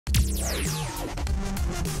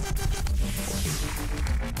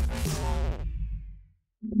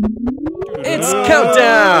It's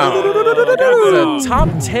countdown. The top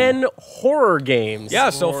 10 horror games.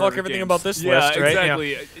 Yeah, so fuck everything about this list, right?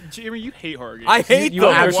 Exactly. Jeremy, you hate horror games. I hate You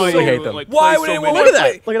them. absolutely hate them. Why would anyone Look want at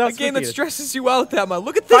to that. play Look at how a game that spooky it is. stresses you out that much?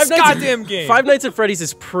 Look at this goddamn game. Five Nights at Freddy's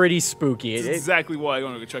is pretty spooky. That's exactly why I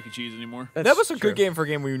don't go to Chuck E. Cheese anymore. That was a good game for a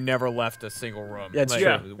game where you never left a single room. That's Like,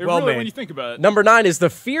 true. Yeah, well really, made. when you think about it. Number 9 is the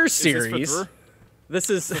Fear Is this series. Fathur? This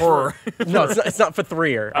is Horror. No, it's not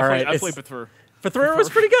Fathur. All right, I played Fathur. Fathur was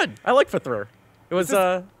pretty good. I like Fathur. It was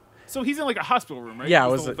So he's in like a hospital room, right? Yeah,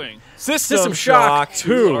 That's it the was whole thing. System Shock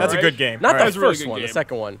 2. That's a good game. Not the That's a really first good one, the game.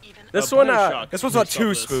 second one. This one, Bioshock. This one's not Stop too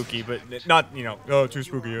this. spooky, but not, you know, oh, too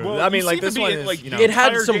spooky. Well, I mean, you like, seem this to be one in, is, like, you know. the It had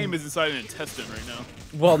entire some- game is inside an intestine right now.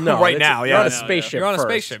 well, no, Right now, yeah. You're on a Yeah, spaceship. You're on a first.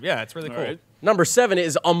 spaceship. Yeah, it's really All cool. right. Number 7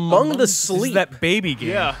 is Among the This Sleep. is that baby game.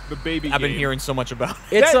 Yeah, the baby I've been game. hearing so much about.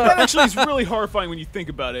 It's that actually is really horrifying when you think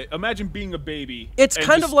about it. Imagine being a baby. It's and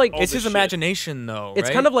kind of just like- all It's this his shit. imagination, though. It's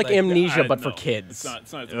right? kind of like Amnesia, I but for know. kids.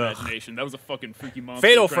 It's not his imagination. That was a fucking freaky monster.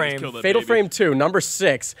 Fatal trying to Frame. kill that Fatal baby. Frame 2, number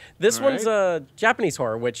 6. This All one's right. Japanese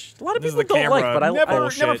horror, which a lot of This is people the don't like, camera. but I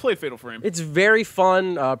Never played Fatal Frame. It's very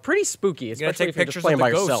fun, pretty spooky, gotta especially take if you're just pictures playing of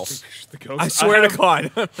by the yourself. ghost. The Ghost. I swear to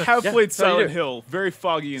God. have Yeah, played that's how you Silent do. Hill. Very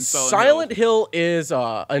foggy in Silent Hill is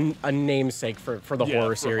a namesake for the Yeah, horror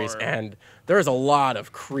for series, horror. and there's a lot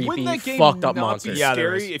of creepy, Wouldn't that game fucked up not monsters. be Yeah, there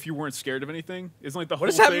scary is. if you weren't scared of anything? Isn't like the What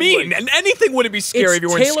does whole that thing, mean? like- And anything wouldn't be scary if you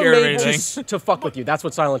weren't scared of tailor-made anything. to fuck with you. That's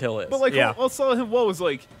what Silent Hill is. But like, Yeah. all Silent Hill was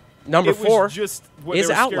like. Number it was 4 just what is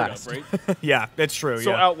they were scared Outlast. Of, right? Yeah, that's true.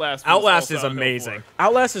 So yeah. Outlast. Was Outlast also is Silent Hill amazing. 4.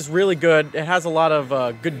 Outlast is really good. It has a lot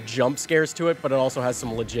of good jump scares to it, but it also has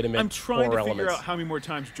some legitimate I'm trying horror to figure elements. out how many more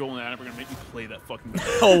times Joel and Adam are gonna make me play that fucking game.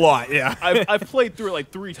 A lot, yeah. I've played through it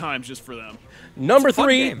like 3 times just for them. Number It's a fun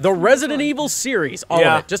 3, game. the Resident Evil series. All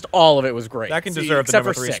Yeah. of it. Just all of it was great. That can See, deserve the except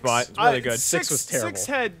number for 3 6. spot. It's really good. 6 was terrible. 6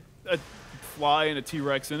 had a fly and a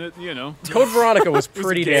T-Rex in it. You know. Code Veronica was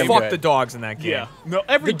pretty damn Fuck good. the dogs in that game. Yeah. No,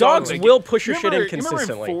 every The dogs dog, like, will push your you shit in remember- consistently.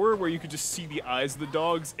 You remember in 4 where you could just see the eyes of the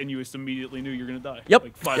dogs and you just immediately knew you were gonna die? Yep.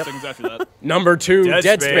 Like 5 Yep. seconds after that. Number 2,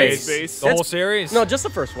 Dead Space. Space. The whole series? No, just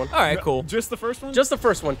the first one. All right, cool. Just the first one? Just the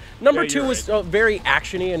first one. Number Yeah, 2 you're was right. very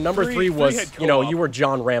actiony, and number 3 Three was, had you know, co-op. you were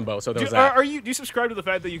John Rambo, so there was do, that. do you subscribe to the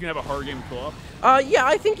fact that you can have a horror game co-op? Yeah,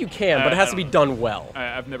 I think you can, but it has to I be don't done well.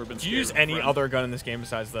 I've never been. Do you use any other gun in this game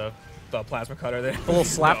besides the plasma cutter there? The little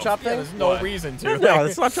slap No. chop Yeah, thing? there's no What? reason to. No,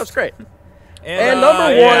 the slap chop's great. And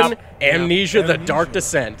number yeah. 1, Amnesia: The Dark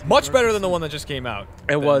Descent. Much better than the one that just came out.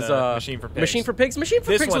 It was Machine for Pigs. Machine for Pigs. Machine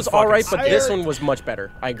for This Pigs one's was all right, fucking but this scary. one was much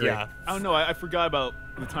better. I agree. Yeah. I don't know. I forgot about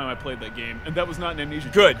the time I played that game, and that was not an Amnesia.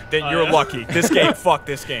 Good. joke. Then you're lucky. This game, fuck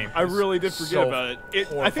this game. I really did forget So about it.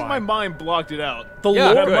 I think my horrifying. mind blocked it out. The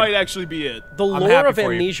Yeah, lore, That might actually be it. the I'm lore happy of for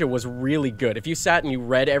you. Amnesia was really good. If you sat and you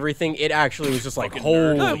read everything, it actually was just like, Fucking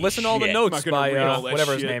nerd. holy No, listen to all the shit. notes I'm not gonna by read all that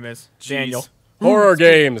whatever his shit. name is. Jeez. Daniel. Horror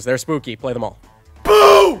games, they're spooky. Play them all.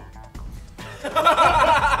 Boo!